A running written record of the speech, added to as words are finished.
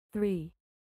3,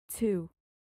 2,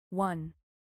 1.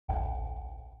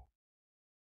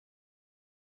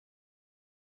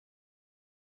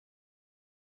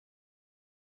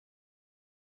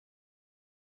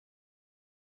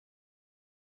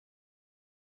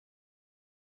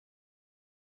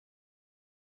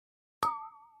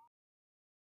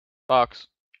 Box.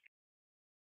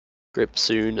 Grip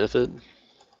soon if it.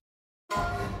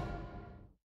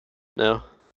 No.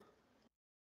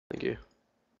 Thank you.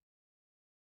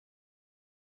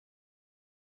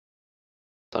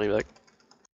 Tony back.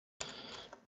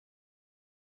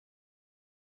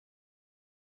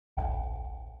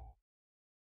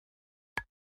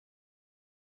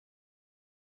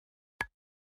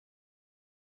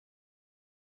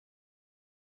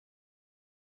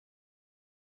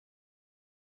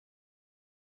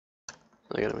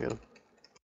 I got him.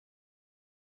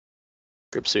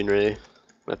 Grip soon ready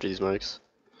after these marks.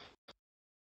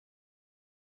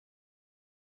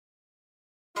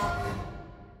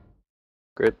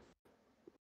 Grip.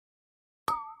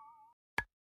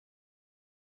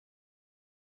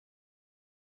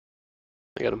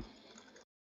 I got him.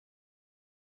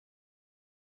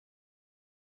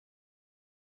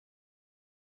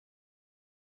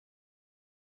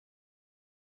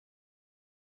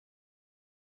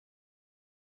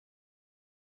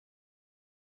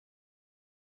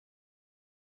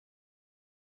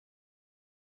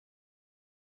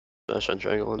 Smash on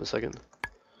triangle in a second.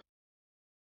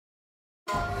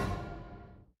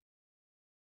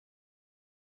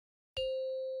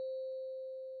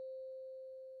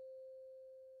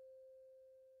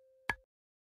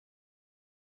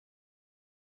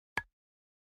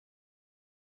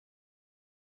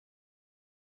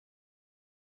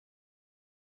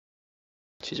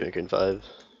 Cheese maker in 5.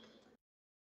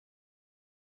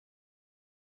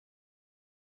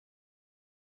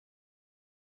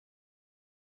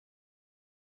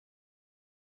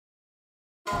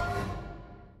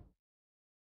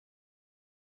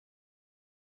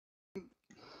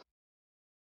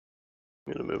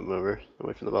 I'm gonna move him over,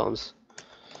 away from the bombs.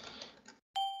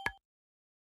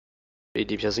 Be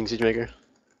deep chesting siege maker.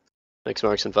 Next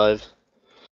marks in 5.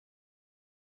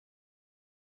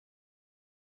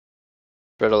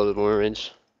 Spread a little bit more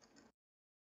range.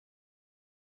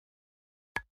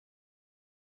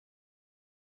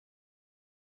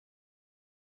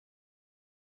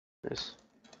 Nice.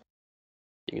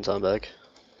 You can time back.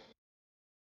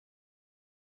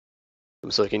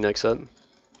 I'm soaking next set.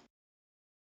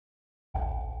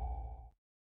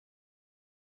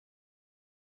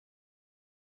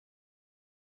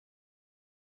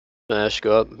 Smash,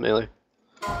 go up, melee.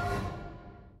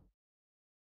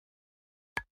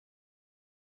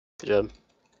 Good job.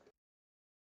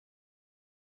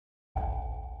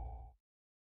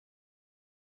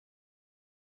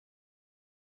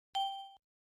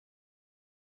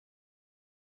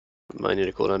 Might need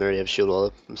a cooldown, I already have shield wall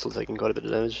up. I'm still taking quite a bit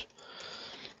of damage.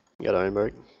 Got Iron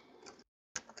Bark.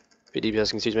 Be deep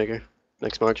chesting siege maker.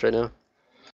 Next marks right now.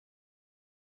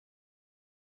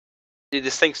 Dude,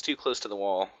 this thing's too close to the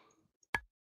wall.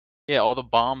 Yeah, all the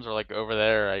bombs are like over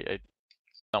there. I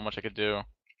not much I could do.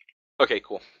 Okay,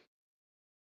 cool.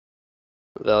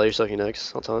 Val, you're sucking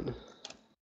next. I'll taunt.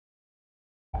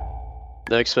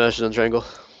 Next, smash it on triangle.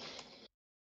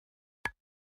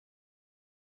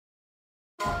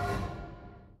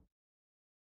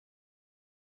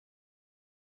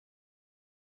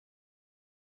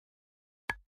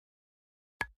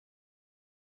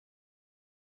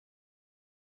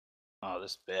 Oh,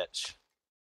 this bitch.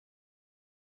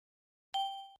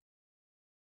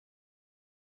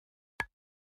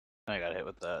 I got hit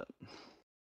with that.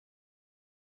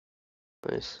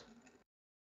 Nice.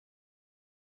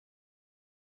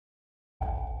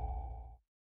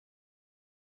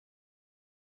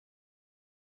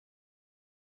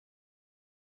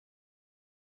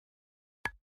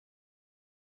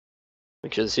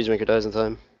 Make sure the siege maker dies in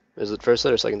time. Is it first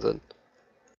set or second set?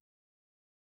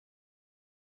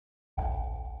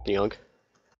 Can you honk?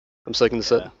 I'm soaking the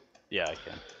set. Yeah, I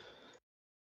can.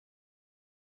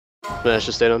 Smash,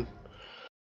 just stay on.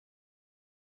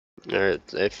 Alright,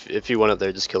 if you want up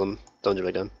there, just kill him. Don't jump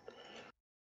back down.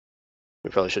 We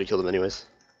probably should have killed him anyways.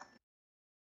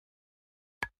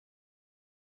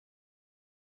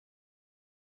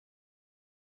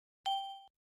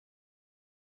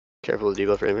 Careful with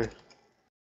debuff Raymer.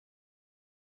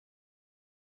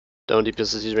 Don't deep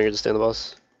kiss the siege maker, just stay on the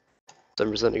boss.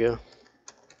 7% to go.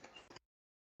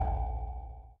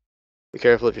 Be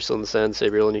careful if you're still in the sand,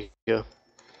 save real and you can go.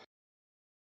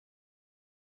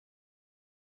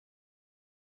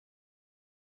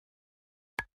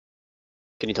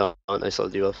 Can you taunt? I saw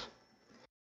the debuff.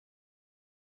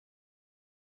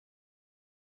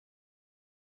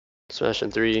 Smash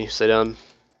in 3, stay down.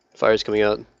 Fire's coming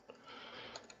out.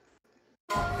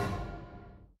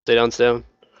 Stay down, stay down.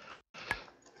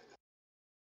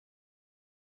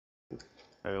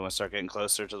 Everyone start getting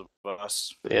closer to the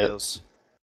boss. Yeah. Feels.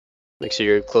 Make sure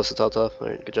you're close to top.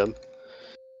 Alright, good job.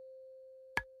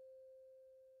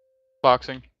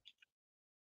 Boxing.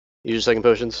 Use your second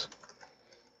potions.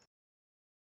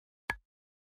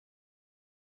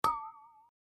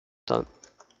 Top.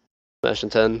 Smash in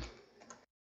 10.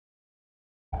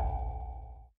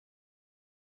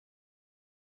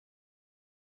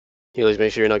 Healers,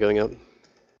 make sure you're not going up.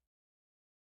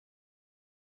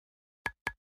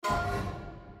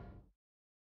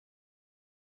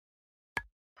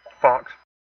 Fox.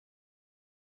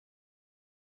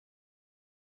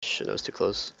 Shit, that was too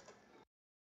close.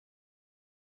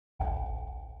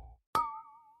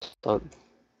 Top.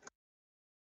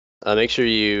 Make sure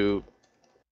you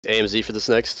AMZ for this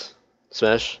next.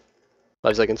 Smash.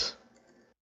 5 seconds.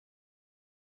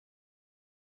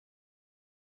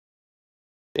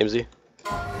 AMZ.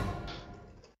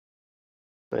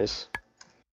 Nice.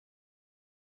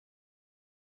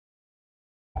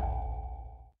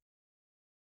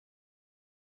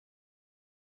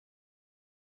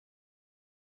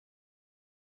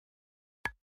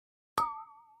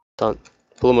 Taunt.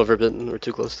 Pull him over a bit, we're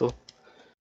too close still.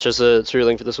 Just a true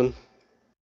link for this one.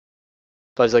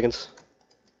 5 seconds.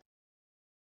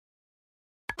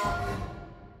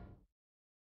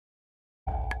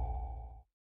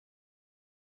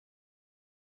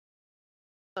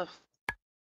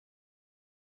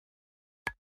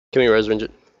 Give me a res range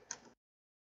it.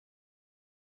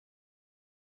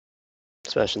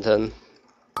 Smash in 10.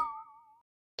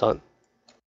 Taunt.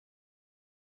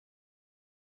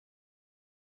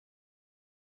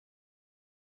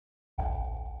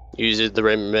 Use the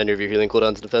remainder of your healing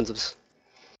cooldown to defensives.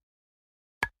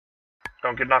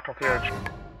 Don't get knocked off the edge.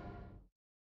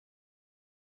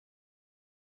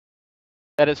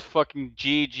 That is fucking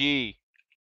GG.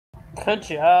 Good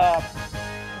job.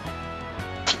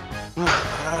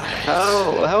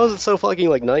 How is it so fucking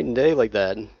like night and day like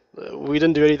that? We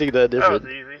didn't do anything that That different.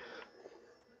 was easy.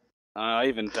 I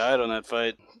even died on that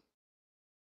fight.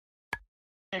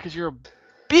 Yeah, because you're a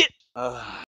bitch.